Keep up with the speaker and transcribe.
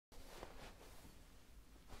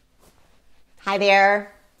Hi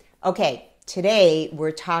there. Okay, today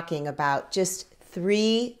we're talking about just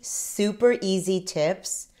 3 super easy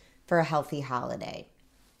tips for a healthy holiday.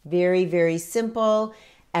 Very, very simple.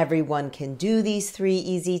 Everyone can do these 3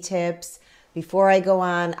 easy tips. Before I go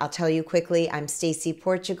on, I'll tell you quickly, I'm Stacy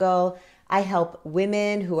Portugal. I help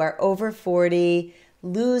women who are over 40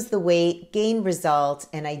 lose the weight, gain results,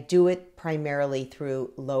 and I do it primarily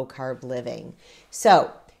through low carb living.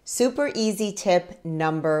 So, super easy tip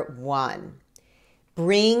number 1.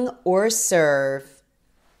 Bring or serve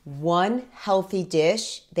one healthy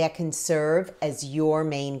dish that can serve as your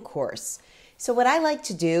main course. So what I like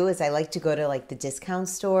to do is I like to go to like the discount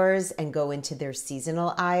stores and go into their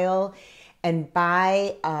seasonal aisle and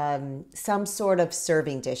buy some sort of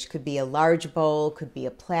serving dish. Could be a large bowl, could be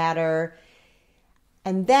a platter.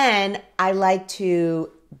 And then I like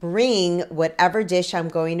to bring whatever dish I'm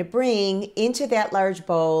going to bring into that large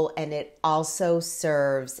bowl, and it also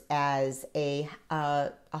serves as a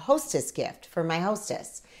hostess gift for my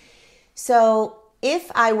hostess. So if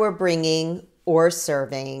I were bringing or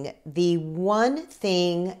serving, the one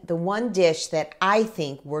dish that I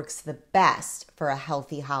think works the best for a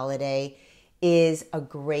healthy holiday is a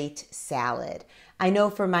great salad. I know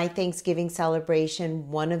for my Thanksgiving celebration,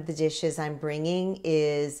 one of the dishes I'm bringing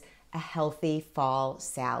is a healthy fall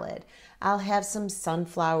salad. I'll have some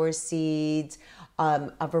sunflower seeds,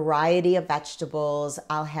 a variety of vegetables.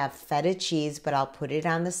 I'll have feta cheese, but I'll put it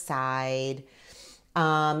on the side.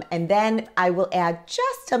 And then I will add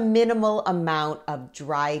just a minimal amount of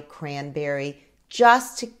dried cranberry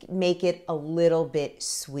just to make it a little bit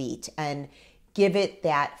sweet and give it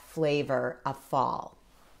that flavor of fall.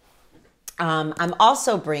 I'm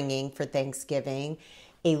also bringing for Thanksgiving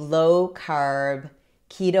a low-carb,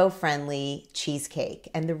 keto-friendly cheesecake.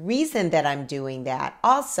 And the reason that I'm doing that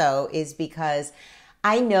also is because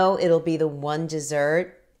I know it'll be the one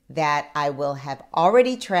dessert that I will have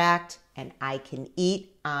already tracked and I can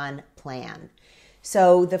eat on plan.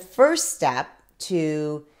 So the first tip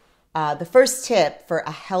for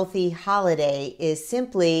a healthy holiday is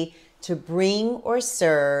simply to bring or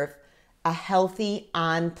serve a healthy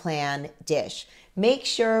on-plan dish. Make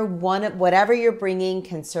sure whatever you're bringing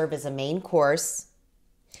can serve as a main course.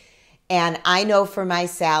 And I know for my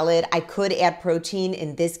salad, I could add protein.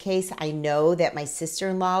 In this case, I know that my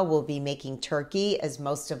sister-in-law will be making turkey, as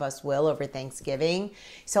most of us will over Thanksgiving.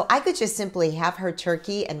 So I could just simply have her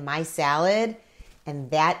turkey and my salad,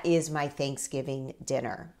 and that is my Thanksgiving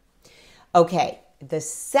dinner. Okay, the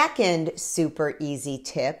second super easy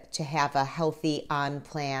tip to have a healthy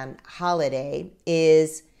on-plan holiday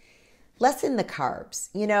is lessen the carbs.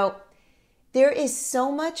 You know, there is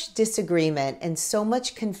so much disagreement and so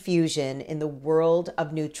much confusion in the world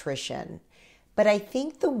of nutrition. But I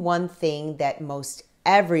think the one thing that most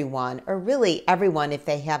everyone, or really everyone if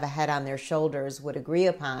they have a head on their shoulders, would agree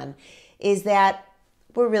upon is that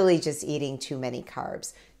we're really just eating too many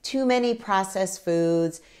carbs, too many processed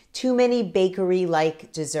foods, too many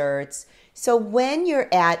bakery-like desserts. So when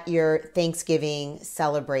you're at your Thanksgiving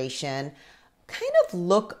celebration, kind of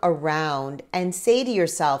look around and say to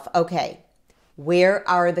yourself, okay, where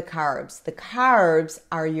are the carbs? The carbs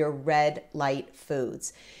are your red light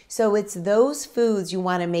foods. So it's those foods you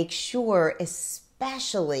want to make sure,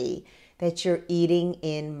 especially, that you're eating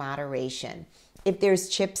in moderation. If there's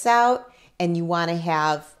chips out and you want to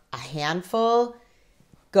have a handful,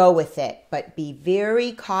 go with it. But be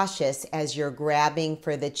very cautious as you're grabbing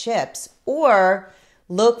for the chips, or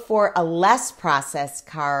look for a less processed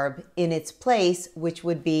carb in its place, which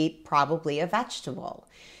would be probably a vegetable.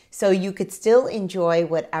 So you could still enjoy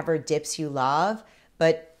whatever dips you love,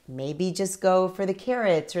 but maybe just go for the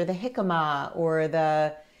carrots or the jicama or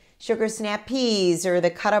the sugar snap peas or the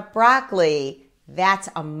cut up broccoli. That's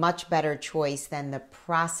a much better choice than the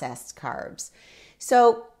processed carbs.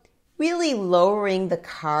 So really lowering the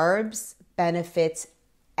carbs benefits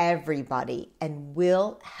everybody and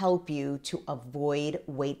will help you to avoid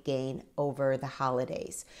weight gain over the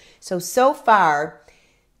holidays. So far,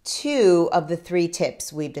 2 of the 3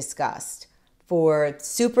 tips we've discussed for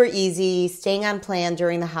super easy, staying on plan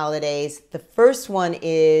during the holidays. The first one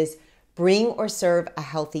is bring or serve a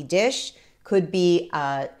healthy dish. Could be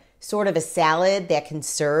sort of a salad that can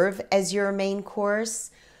serve as your main course.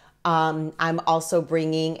 I'm also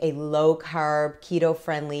bringing a low-carb,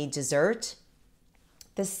 keto-friendly dessert.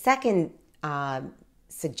 The second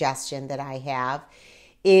suggestion that I have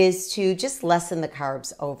is to just lessen the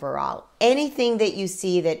carbs overall. Anything that you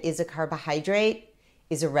see that is a carbohydrate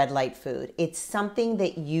is a red light food. It's something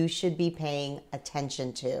that you should be paying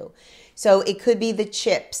attention to. So it could be the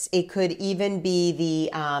chips. It could even be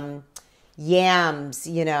the yams,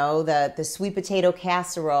 you know, the sweet potato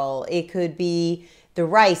casserole. It could be the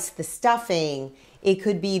rice, the stuffing. It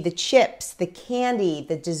could be the chips, the candy,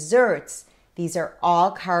 the desserts. These are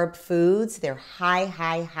all carb foods. They're high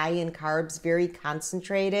in carbs, very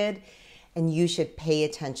concentrated, and you should pay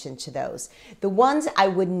attention to those. The ones I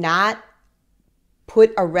would not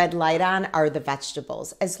put a red light on are the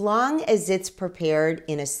vegetables. As long as it's prepared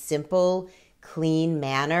in a simple, clean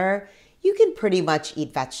manner, you can pretty much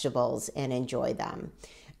eat vegetables and enjoy them.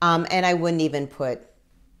 And I wouldn't even put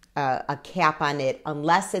a cap on it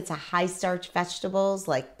unless it's a high starch vegetables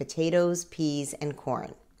like potatoes, peas, and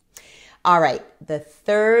corn. All right, the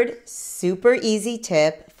third super easy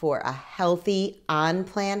tip for a healthy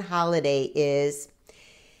on-plan holiday is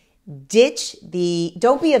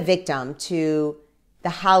don't be a victim to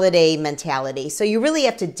the holiday mentality. So you really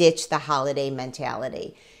have to ditch the holiday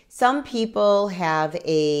mentality. Some people have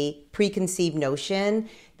a preconceived notion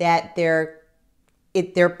that they're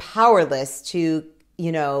powerless to,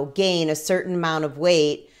 gain a certain amount of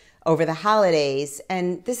weight over the holidays,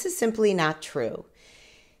 and this is simply not true.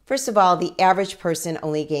 First of all, the average person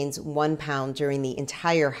only gains 1 pound during the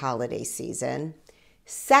entire holiday season.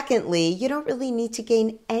 Secondly, you don't really need to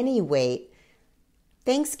gain any weight.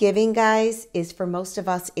 Thanksgiving, guys, is for most of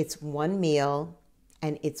us, it's one meal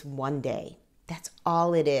and it's one day. That's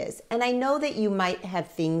all it is. And I know that you might have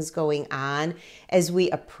things going on as we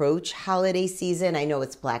approach holiday season. I know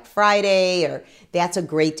it's Black Friday, or that's a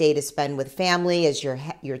great day to spend with family, as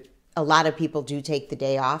a lot of people do take the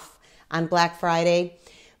day off on Black Friday.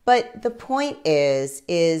 But the point is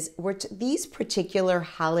these particular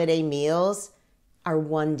holiday meals are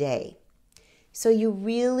one day. So you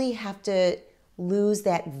really have to lose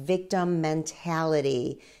that victim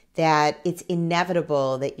mentality that it's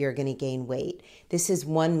inevitable that you're going to gain weight. This is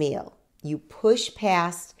one meal. You push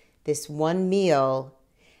past this one meal,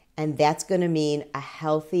 and that's going to mean a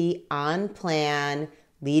healthy, on plan,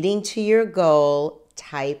 leading to your goal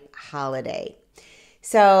type holiday.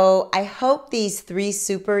 So I hope these 3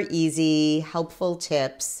 super easy, helpful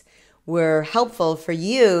tips were helpful for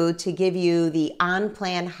you to give you the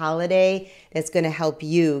on-plan holiday that's going to help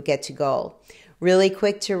you get to goal. Really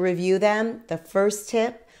quick to review them. The first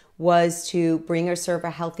tip was to bring or serve a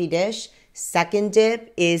healthy dish. Second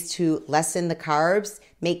tip is to lessen the carbs,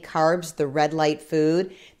 make carbs the red light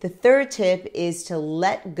food. The third tip is to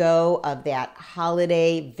let go of that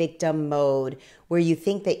holiday victim mode where you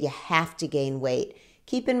think that you have to gain weight.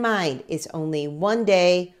 Keep in mind, it's only one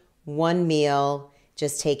day, one meal.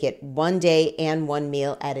 Just take it one day and one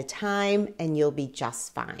meal at a time, and you'll be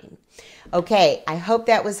just fine. Okay, I hope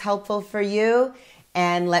that was helpful for you,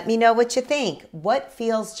 and let me know what you think. What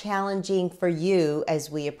feels challenging for you as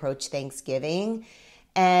we approach Thanksgiving,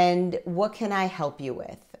 and what can I help you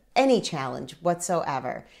with? Any challenge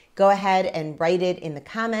whatsoever. Go ahead and write it in the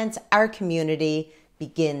comments. Our community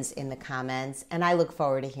begins in the comments, and I look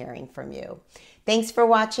forward to hearing from you. Thanks for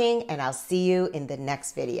watching, and I'll see you in the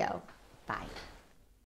next video. Bye.